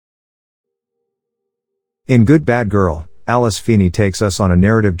In Good Bad Girl, Alice Feeney takes us on a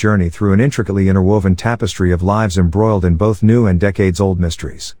narrative journey through an intricately interwoven tapestry of lives embroiled in both new and decades-old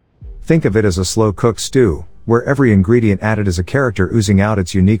mysteries. Think of it as a slow-cooked stew, where every ingredient added is a character oozing out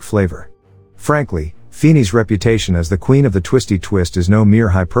its unique flavor. Frankly, Feeney's reputation as the queen of the twisty twist is no mere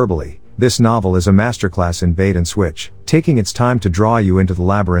hyperbole. This novel is a masterclass in bait and switch, taking its time to draw you into the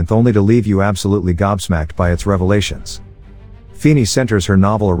labyrinth only to leave you absolutely gobsmacked by its revelations. Feeney centers her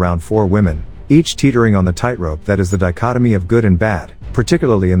novel around four women, each teetering on the tightrope that is the dichotomy of good and bad,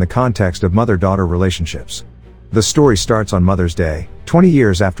 particularly in the context of mother-daughter relationships. The story starts on Mother's Day, 20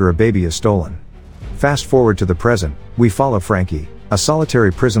 years after a baby is stolen. Fast forward to the present, we follow Frankie, a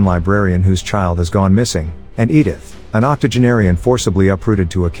solitary prison librarian whose child has gone missing, and Edith, an octogenarian forcibly uprooted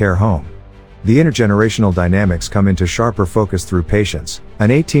to a care home. The intergenerational dynamics come into sharper focus through Patience, an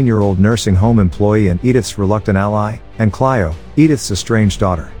 18-year-old nursing home employee and Edith's reluctant ally, and Clio, Edith's estranged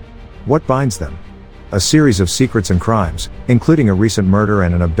daughter. What binds them? A series of secrets and crimes, including a recent murder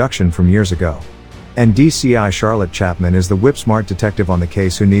and an abduction from years ago. And DCI Charlotte Chapman is the whip-smart detective on the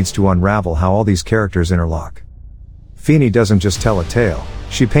case who needs to unravel how all these characters interlock. Feeney doesn't just tell a tale,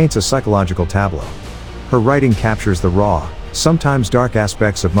 she paints a psychological tableau. Her writing captures the raw, sometimes dark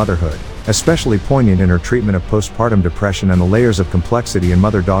aspects of motherhood, especially poignant in her treatment of postpartum depression and the layers of complexity in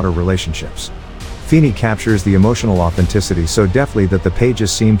mother-daughter relationships. Feeney captures the emotional authenticity so deftly that the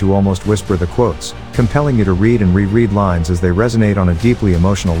pages seem to almost whisper the quotes, compelling you to read and reread lines as they resonate on a deeply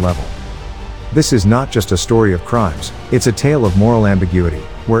emotional level. This is not just a story of crimes, it's a tale of moral ambiguity,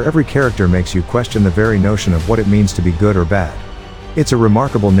 where every character makes you question the very notion of what it means to be good or bad. It's a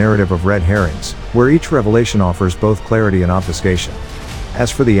remarkable narrative of red herrings, where each revelation offers both clarity and obfuscation.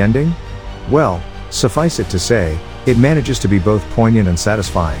 As for the ending? Well, suffice it to say, it manages to be both poignant and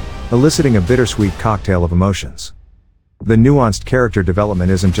satisfying, eliciting a bittersweet cocktail of emotions. The nuanced character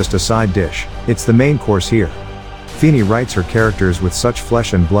development isn't just a side dish, it's the main course here. Feeney writes her characters with such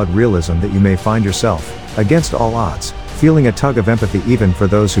flesh and blood realism that you may find yourself, against all odds, feeling a tug of empathy even for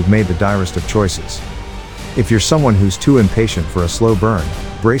those who've made the direst of choices. If you're someone who's too impatient for a slow burn,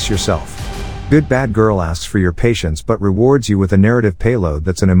 brace yourself. Good Bad Girl asks for your patience but rewards you with a narrative payload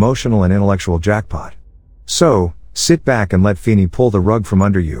that's an emotional and intellectual jackpot. So, sit back and let Feeney pull the rug from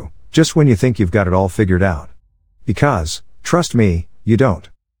under you, just when you think you've got it all figured out. Because, trust me, you don't.